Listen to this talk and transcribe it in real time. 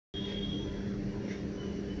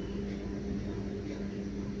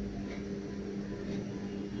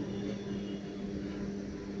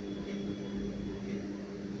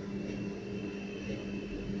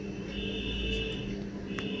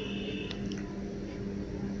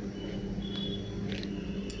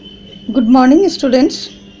Good morning, students.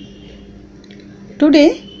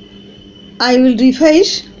 Today I will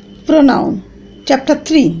revise pronoun chapter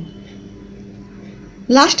 3.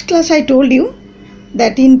 Last class I told you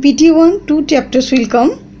that in PT1 two chapters will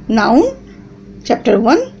come, noun chapter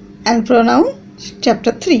 1 and pronoun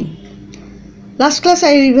chapter 3. Last class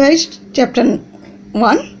I revised chapter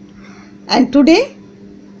 1 and today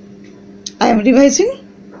I am revising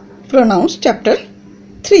pronouns chapter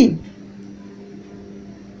 3.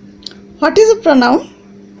 What is a pronoun?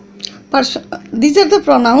 These are the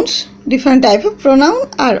pronouns. Different type of pronoun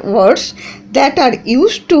are words that are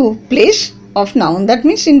used to place of noun. That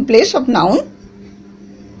means in place of noun,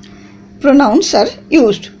 pronouns are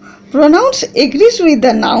used. Pronouns agrees with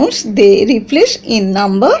the nouns they replace in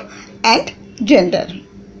number and gender.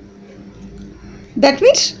 That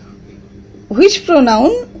means which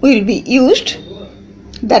pronoun will be used,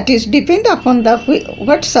 that is depend upon the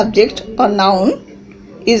what subject or noun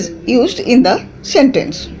is used in the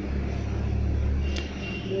sentence.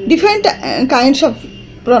 Different kinds of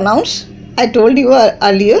pronouns I told you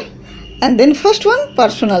earlier, and then first one,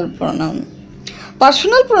 personal pronoun.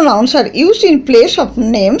 Personal pronouns are used in place of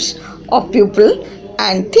names of people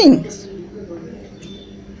and things.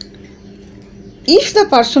 If the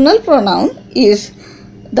personal pronoun is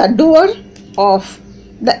the doer of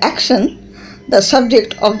the action, the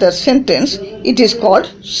subject of the sentence, it is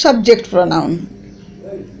called subject pronoun.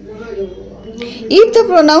 If the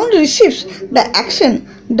pronoun receives the action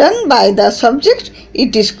done by the subject,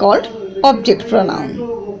 it is called object pronoun.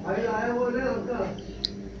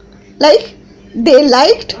 Like, they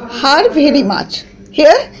liked her very much.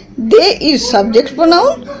 Here, they is subject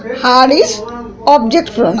pronoun, her is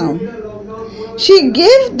object pronoun. She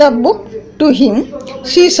gave the book to him,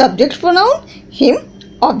 she subject pronoun, him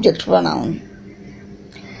object pronoun.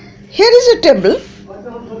 Here is a table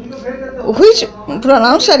which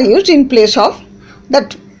pronouns are used in place of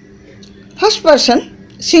that first person,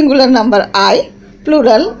 singular number I,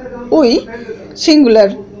 plural we,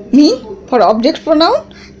 singular me for object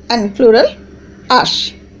pronoun and plural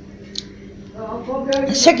us.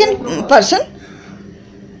 Second person,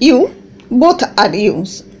 you, both are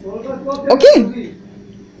used. Okay?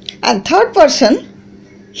 And third person,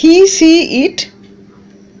 he, she, it,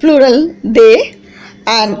 plural they,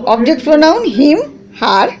 and object pronoun him,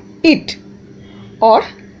 her, it or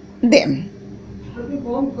them.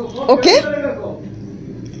 Okay?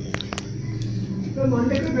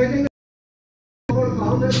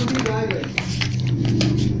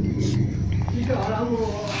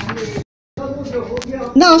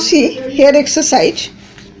 Now see, here exercise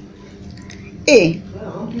A.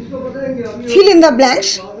 Fill in the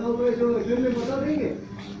blanks.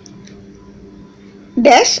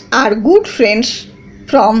 Dash are good friends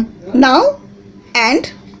from now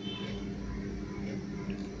and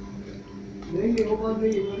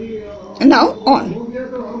now on.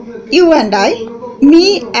 You and I,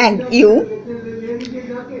 me and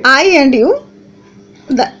you, I and you,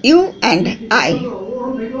 the you and I.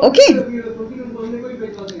 Okay?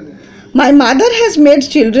 My mother has made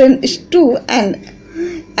children stew and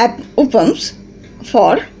uppams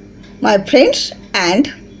for my friends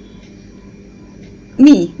and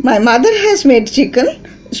me. My mother has made chicken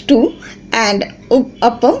stew and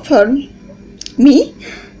appam for me,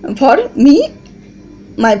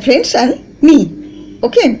 my friends and me.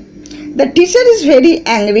 Okay. The teacher is very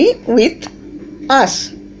angry with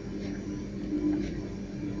us.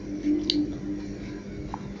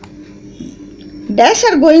 Dash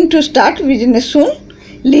are going to start business soon.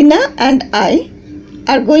 Lina and I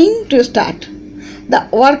are going to start. The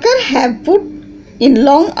workers have put in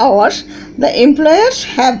long hours. The employers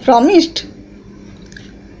have promised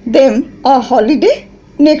them a holiday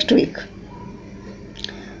next week.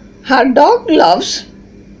 Her dog loves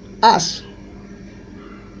us.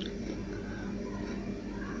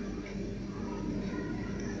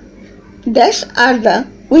 Dash are the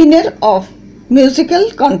winner of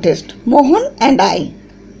musical contest, Mohan and I.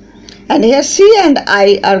 And here she and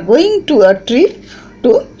I are going to a trip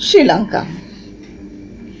to Sri Lanka.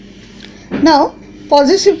 Now,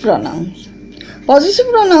 possessive pronouns. Possessive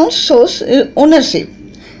pronouns shows ownership.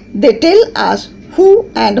 They tell us who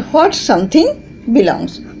and what something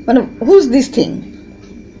belongs. Who's this thing?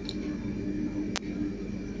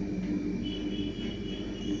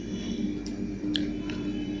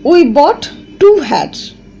 We bought 2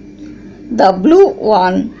 hats. The blue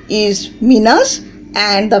one is Mina's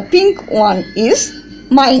and the pink one is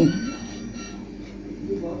mine.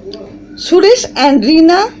 Suresh and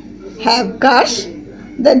Reena have cars.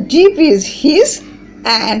 The jeep is his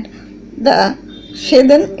and the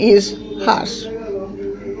sedan is hers.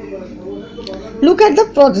 Look at the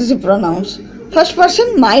possessive pronouns. First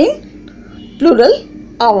person mine, plural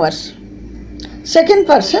ours. Second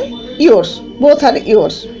person yours, both are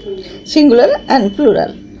yours, singular and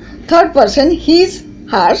plural. Third person his,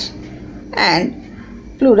 hers,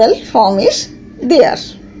 and plural form is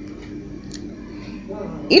theirs.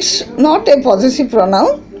 It's not a possessive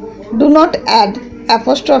pronoun. Do not add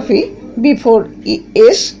apostrophe before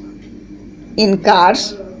s in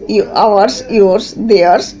cars, ours, yours,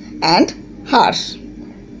 theirs, and hers.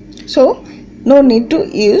 So, no need to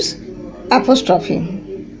use apostrophe.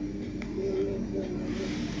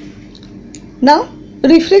 Now,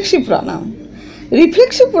 reflexive pronoun.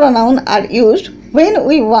 Reflexive pronouns are used when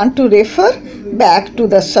we want to refer back to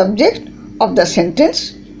the subject of the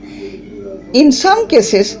sentence. In some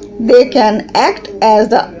cases, they can act as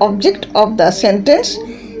the object of the sentence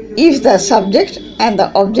if the subject and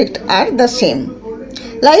the object are the same.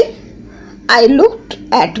 Like, I looked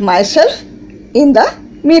at myself in the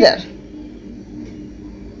mirror.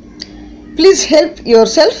 Please help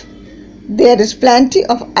yourself. There is plenty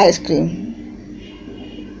of ice cream.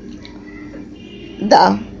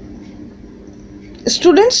 The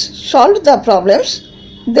students solved the problems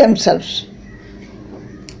themselves.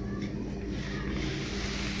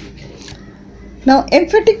 Now,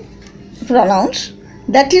 emphatic pronouns,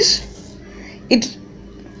 that is, it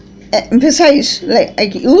emphasize,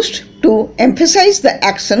 like used to emphasize the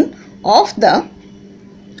action of the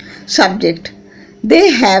subject. They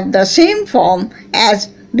have the same form as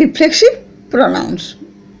reflexive pronouns.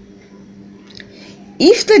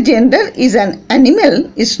 If the gender is an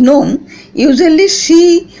animal is known, usually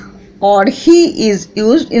she or he is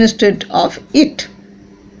used instead of it.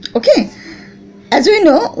 Okay. As we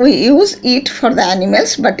know, we use it for the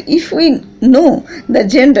animals, but if we know the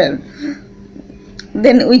gender,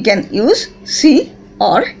 then we can use she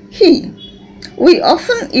or he. We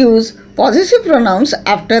often use possessive pronouns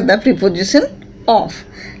after the preposition of,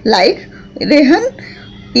 like Rehan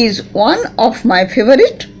is one of my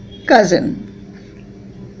favorite cousin.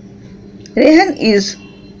 Rehan is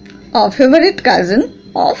a favorite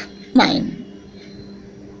cousin of mine.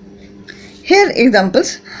 Here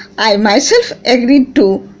examples. I myself agreed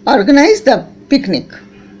to organize the picnic.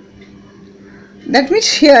 That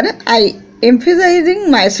means here I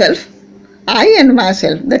emphasizing myself, I and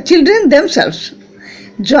myself, the children themselves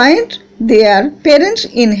joined their parents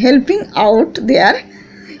in helping out their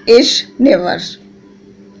aged neighbors.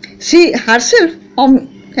 She herself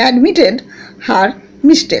admitted her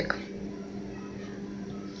mistake.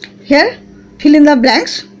 Here, fill in the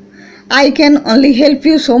blanks. I can only help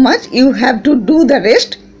you so much, you have to do the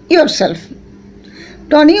rest yourself.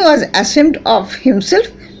 Tony was ashamed of himself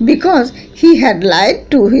because he had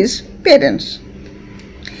lied to his parents.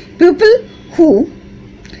 People who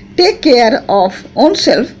take care of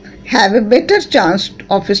oneself have a better chance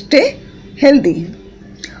of stay healthy.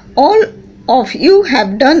 All of you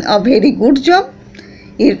have done a very good job,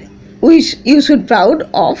 which you should be proud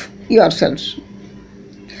of yourselves.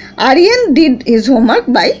 Aryan did his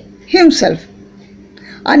homework by himself.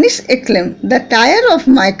 Anish exclaimed, the tire of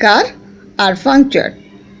my car are punctured.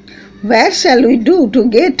 Where shall we do to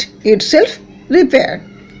get itself repaired?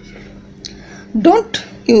 Don't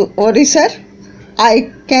you worry, sir.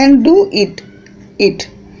 I can do it.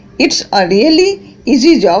 It's a really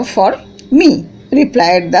easy job for me,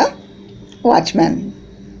 replied the watchman.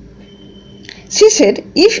 She said,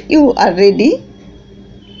 if you are ready,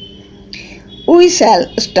 we shall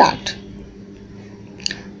start.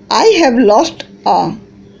 I have lost a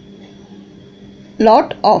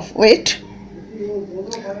lot of weight.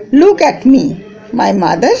 Look at me, my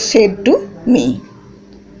mother said to me.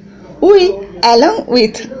 We, along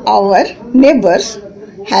with our neighbors,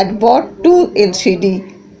 had bought 2 LCD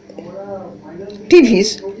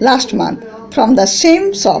TVs last month from the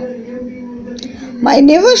same shop. My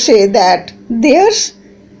neighbor said that theirs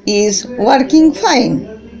is working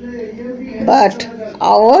fine, but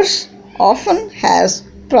ours often has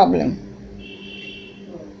problem.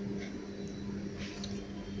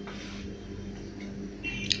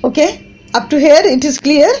 Okay, up to here it is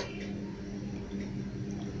clear.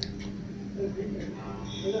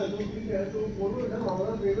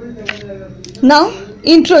 Now,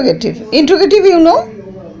 interrogative. Interrogative, you know,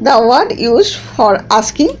 the word used for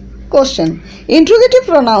asking question. Interrogative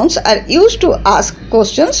pronouns are used to ask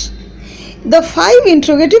questions. The 5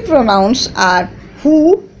 interrogative pronouns are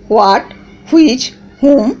who, what, which,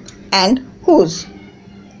 whom, and whose.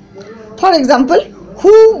 For example,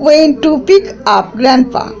 who went to pick up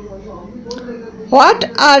Grandpa?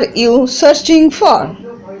 What are you searching for?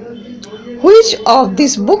 Which of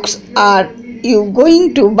these books are you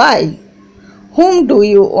going to buy? Whom do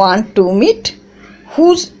you want to meet?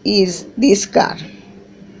 whose is this car?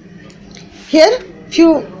 Here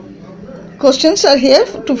few questions are here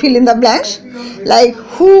to fill in the blanks, like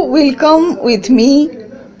who will come with me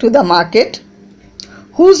to the market?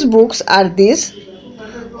 Whose books are these?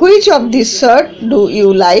 Which of this shirt do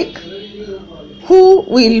you like? Who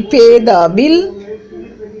will pay the bill?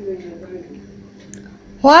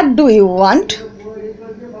 What do you want?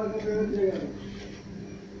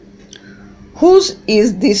 Whose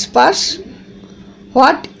is this purse?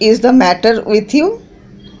 What is the matter with you?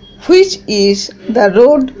 Which is the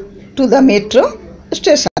road to the metro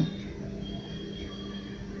station?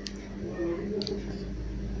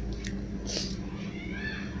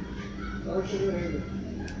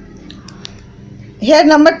 Here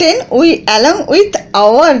number 10, we along with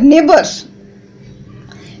our neighbors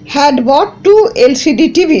had bought 2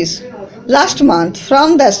 LCD TVs last month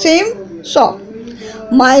from the same shop.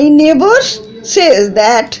 My neighbors says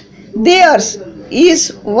that theirs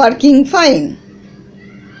is working fine,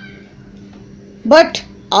 but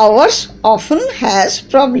ours often has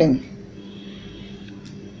problem.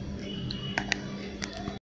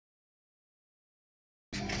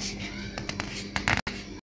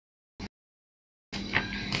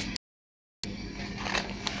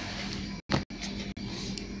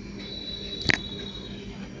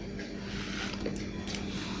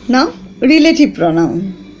 Now, relative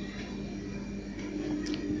pronoun.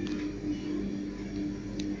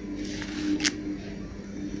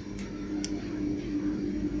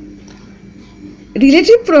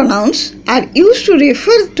 Relative pronouns are used to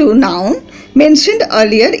refer to noun mentioned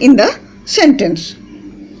earlier in the sentence.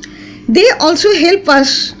 They also help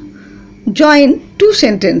us join two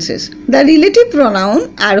sentences. The relative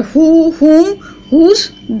pronoun are who, whom,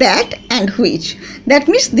 whose, that and which. That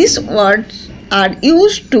means these words are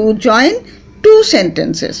used to join two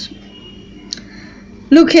sentences.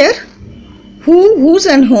 Look here, who, whose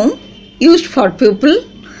and whom used for people.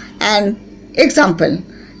 And example,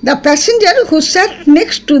 the passenger who sat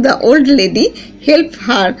next to the old lady helped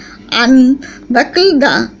her unbuckle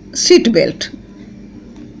the seat belt.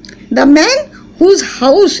 The man whose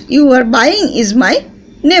house you are buying is my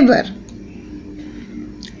neighbor.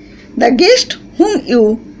 The guests whom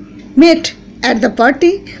you met at the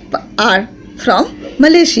party are from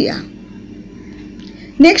Malaysia.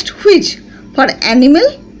 Next, which for animal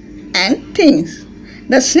and things.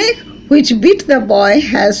 The snake which bit the boy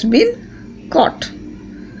has been caught.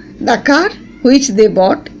 The car which they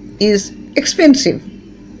bought is expensive.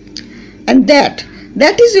 And that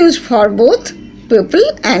is used for both people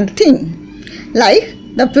and thing. Like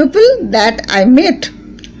the people that I met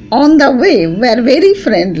on the way were very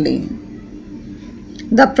friendly.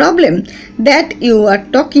 The problem that you are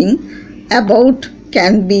talking about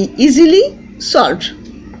can be easily solved.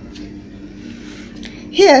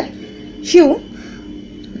 Here, few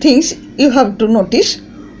things you have to notice.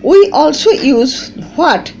 We also use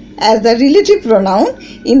what as the relative pronoun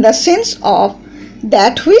in the sense of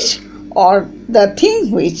that which or the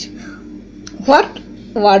thing which. What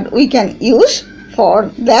word we can use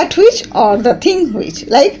for that which or the thing which,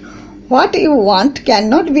 like what you want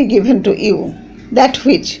cannot be given to you, that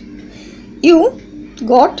which. You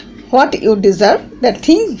got what you deserve, the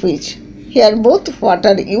thing which. Here both what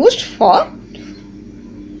are used for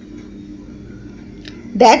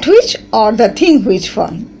that which or the thing which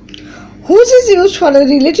form. Whose is used for a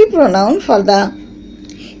relative pronoun for the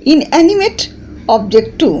inanimate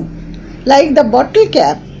object too, like the bottle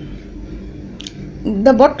cap.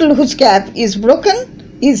 The bottle whose cap is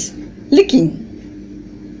broken is leaking.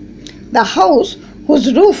 The house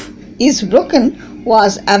whose roof is broken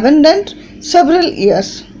was abandoned several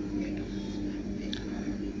years.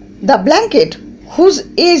 The blanket whose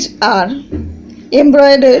edges are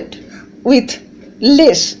embroidered with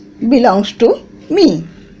lace belongs to me.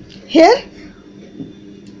 Here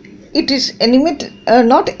it is animated,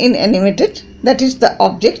 not inanimated, that is the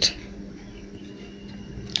object.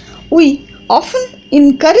 We often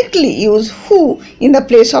incorrectly use who in the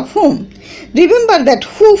place of whom. Remember that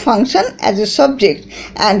who function as a subject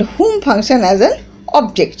and whom function as an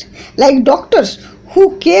object. Like doctors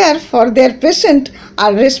who care for their patient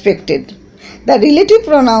are respected. The relative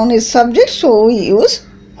pronoun is subject, so we use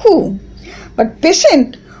who. But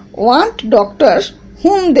patient want doctors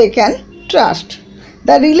whom they can trust.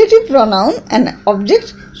 The relative pronoun an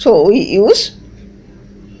object, so we use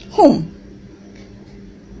whom.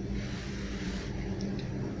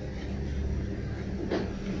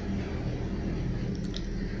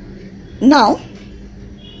 Now,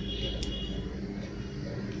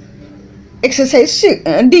 exercise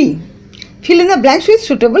D. Fill in the blanks with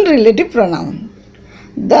suitable relative pronoun.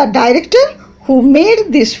 The director who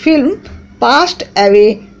made this film passed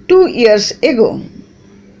away 2 years ago.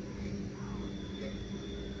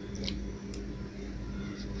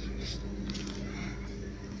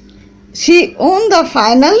 She won the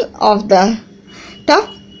final of the tough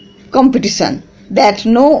competition that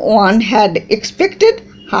no one had expected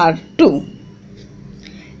her to.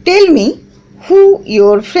 Tell me who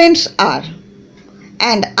your friends are,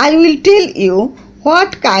 and I will tell you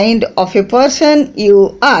what kind of a person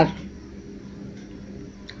you are.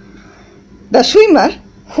 The swimmer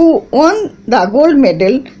who won the gold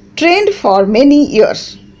medal trained for many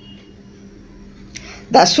years.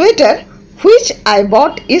 The sweater which I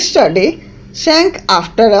bought yesterday sank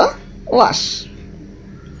after a wash.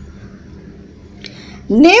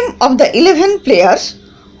 Name of the 11 players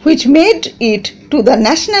which made it to the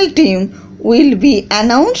national team will be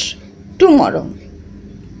announced tomorrow.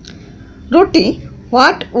 Roti,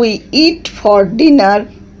 what we eat for dinner,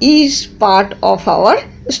 is part of our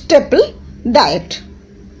staple diet.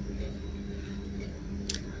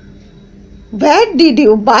 Where did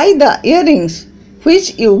you buy the earrings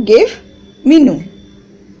which you gave Minu?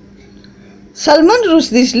 Salman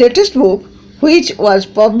Rushdie's latest book, which was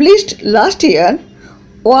published last year,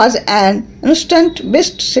 was an instant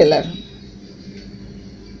bestseller.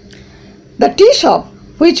 The tea shop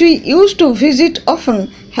which we used to visit often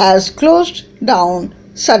has closed down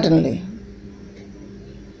suddenly.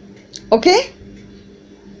 Okay?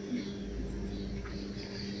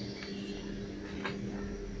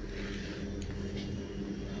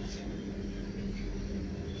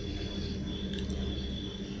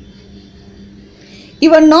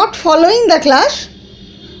 You are not following the class?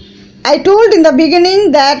 I told in the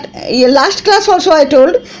beginning that, last class also I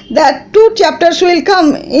told that 2 chapters will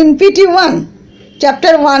come in PT1.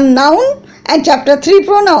 Chapter 1 noun and chapter 3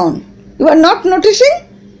 pronoun. You are not noticing?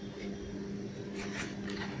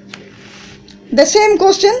 The same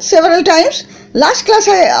question several times. Last class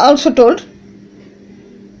I also told.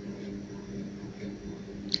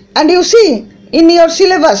 And you see, in your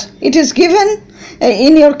syllabus, it is given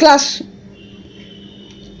in your class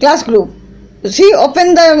group. See,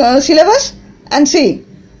 open the syllabus and see.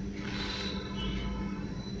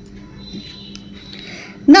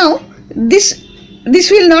 Now, this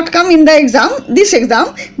will not come in the this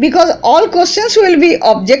exam, because all questions will be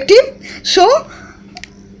objective. So,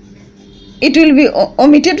 it will be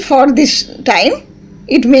omitted for this time.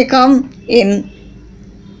 It may come in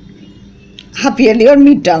half yearly or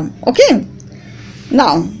midterm. Okay.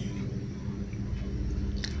 Now,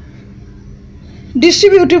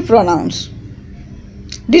 distributive pronouns.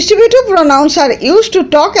 Distributive pronouns are used to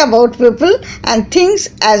talk about people and things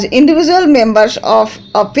as individual members of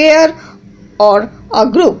a pair or a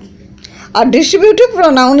group. A distributive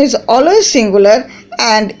pronoun is always singular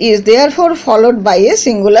and is therefore followed by a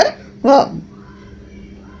singular verb.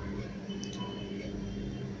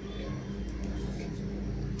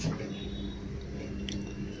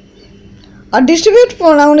 A distributive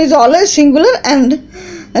pronoun is always singular and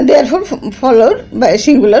therefore followed by a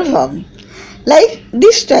singular verb. Like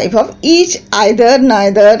this type of each, either,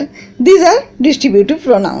 neither, these are distributive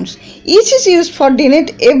pronouns. Each is used for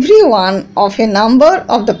denote every one of a number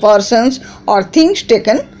of the persons or things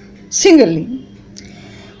taken singly.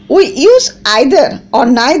 We use either or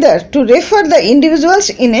neither to refer the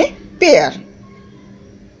individuals in a pair.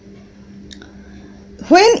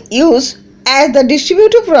 When used as the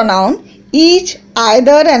distributive pronoun, each,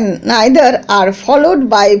 either and neither are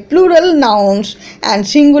followed by plural nouns and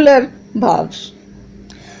singular verbs.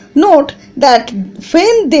 Note that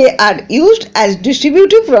when they are used as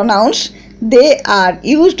distributive pronouns, they are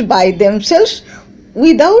used by themselves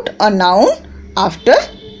without a noun after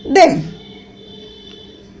them.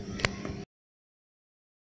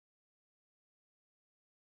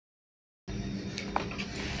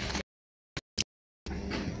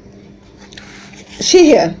 See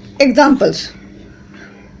here, examples.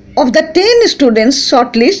 Of the 10 students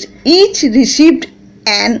shortlist, each received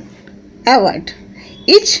an award.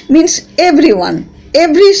 Each means everyone,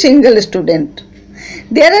 every single student.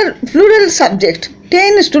 There are plural subject.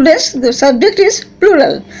 10 students, the subject is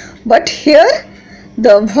plural. But here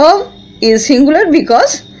the verb is singular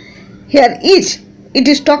because here each, it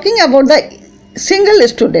is talking about the single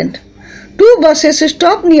student. 2 buses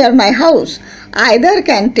stop near my house. Either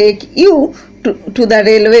can take you to the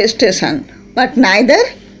railway station, but neither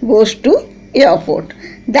goes to airport.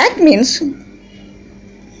 That means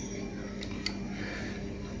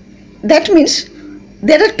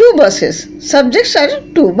there are 2 buses. Subjects are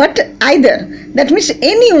 2, but either. That means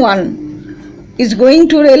anyone is going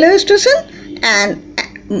to railway station and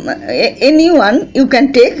anyone you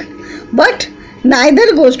can take, but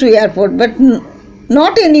neither goes to airport. But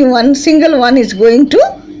not anyone, single one is going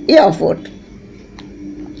to airport.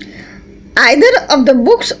 Either of the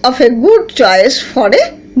books of a good choice for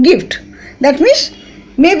a gift. That means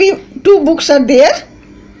maybe two books are there.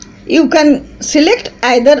 You can select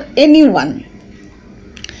either any one.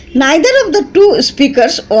 Neither of the two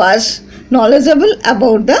speakers was knowledgeable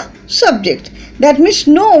about the subject. That means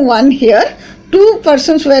no one here, two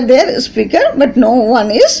persons were there speaker, but no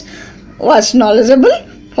one was knowledgeable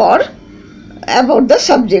about the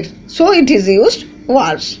subject. So it is used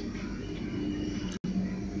was.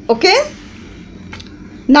 Okay.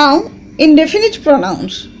 Now indefinite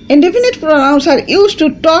pronouns. Indefinite pronouns are used to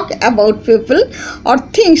talk about people or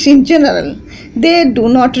things in general. They do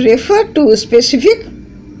not refer to specific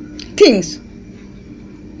things.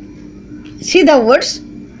 See the words: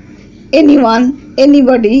 anyone,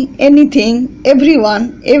 anybody, anything,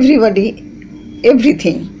 everyone, everybody,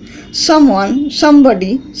 everything, someone,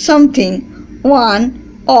 somebody, something,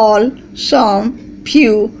 one, all, some,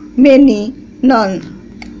 few, many, none,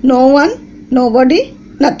 no one, nobody,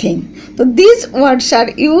 nothing. So these words are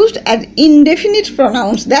used as indefinite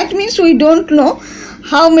pronouns. That means we don't know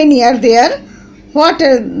how many are there,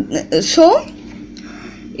 so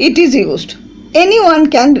it is used. Anyone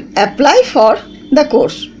can apply for the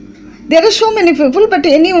course. There are so many people, but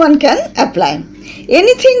anyone can apply.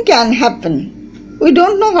 Anything can happen. We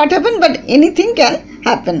don't know what happened, but anything can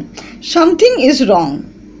happen. Something is wrong.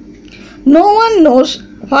 No one knows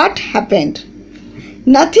what happened.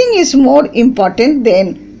 Nothing is more important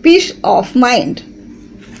than peace of mind.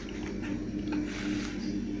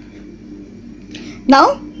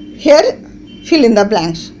 Now, here fill in the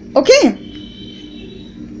blanks. Okay?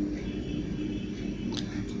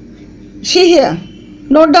 See here.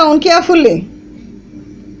 Note down carefully.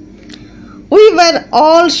 We were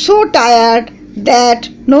all so tired that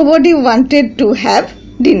nobody wanted to have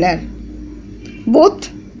dinner.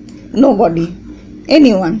 Both, nobody,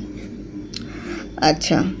 anyone.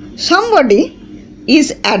 Acha. Somebody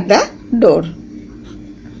is at the door.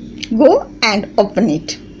 Go and open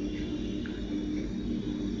it.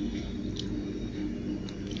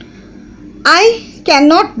 I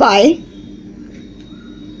cannot buy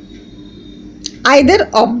either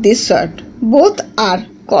of this shirt. Both are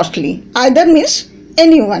costly. Either means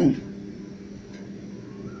anyone.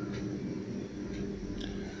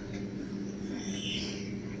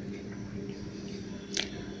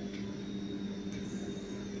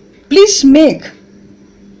 Please make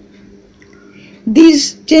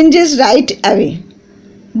these changes right away.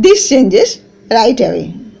 These changes right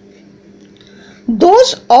away.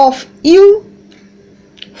 Those of you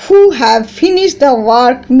who have finished the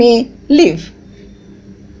work may leave.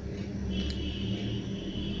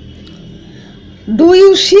 Do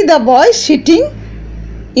you see the boy sitting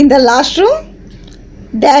in the last room?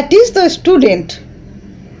 That is the student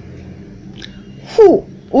who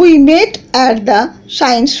we met at the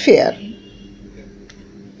science fair.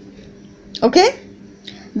 Okay?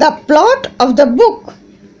 The plot of the book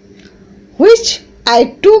which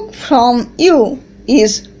I took from you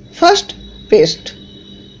is first page.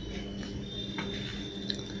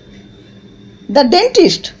 The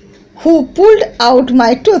dentist who pulled out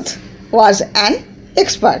my tooth was an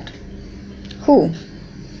expert. Who?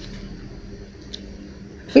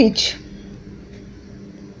 Which?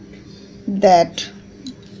 That?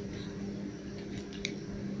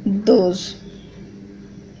 Those?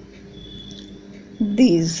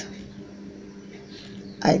 These?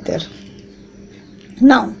 Either.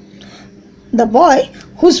 Now, the boy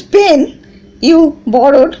whose pen you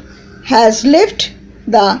borrowed has left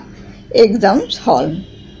the exams hall.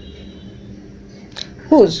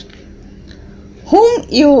 Whose? Whom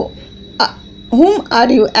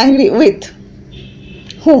are you angry with?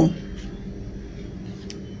 Whom?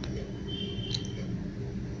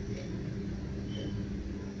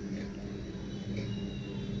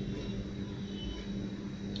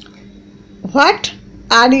 What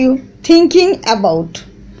are you thinking about?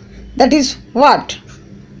 That is what.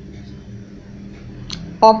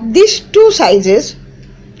 Of these two sizes,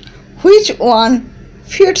 which one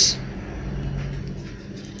fits?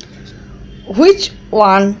 Which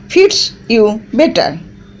one fits you better?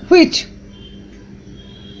 Which?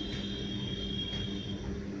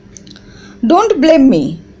 Don't blame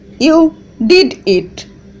me. You did it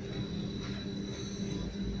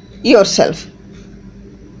yourself.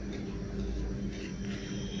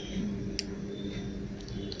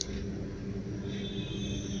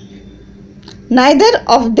 Neither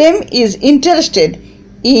of them is interested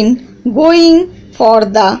in going for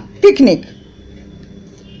the picnic.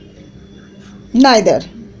 Neither.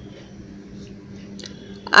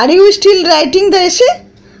 Are you still writing the essay?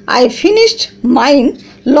 I finished mine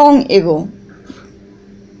long ago.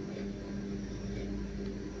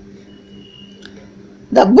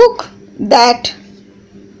 The book that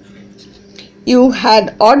you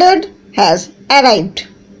had ordered has arrived.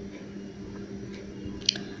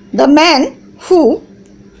 The man who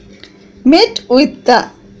met with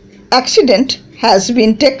the accident has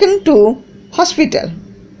been taken to hospital.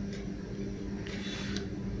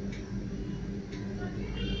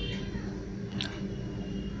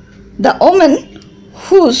 The woman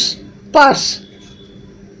whose purse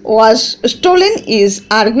was stolen is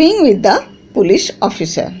arguing with the police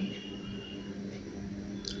officer.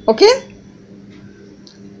 Okay?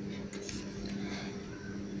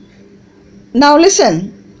 Now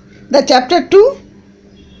listen, the chapter 2,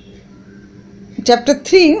 chapter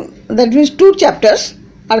 3, that means 2 chapters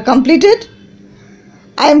are completed.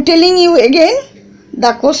 I am telling you again,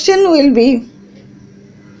 the question will be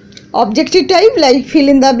objective type, like fill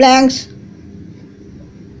in the blanks,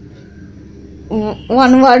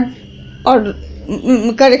 one word, or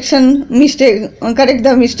correction mistake, correct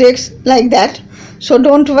the mistakes, like that. So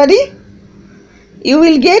don't worry, you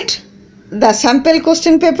will get the sample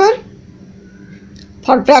question paper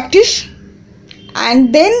for practice,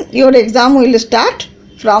 and then your exam will start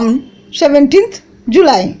from 17th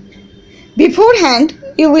July. Beforehand,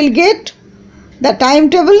 you will get the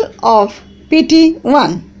timetable of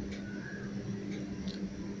PT1.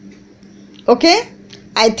 Okay,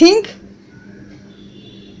 I think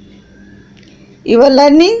you are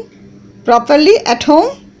learning properly at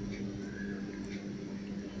home.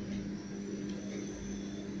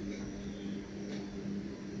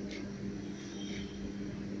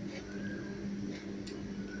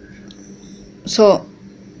 So,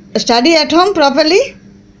 study at home properly.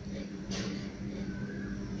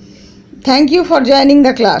 Thank you for joining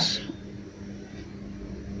the class.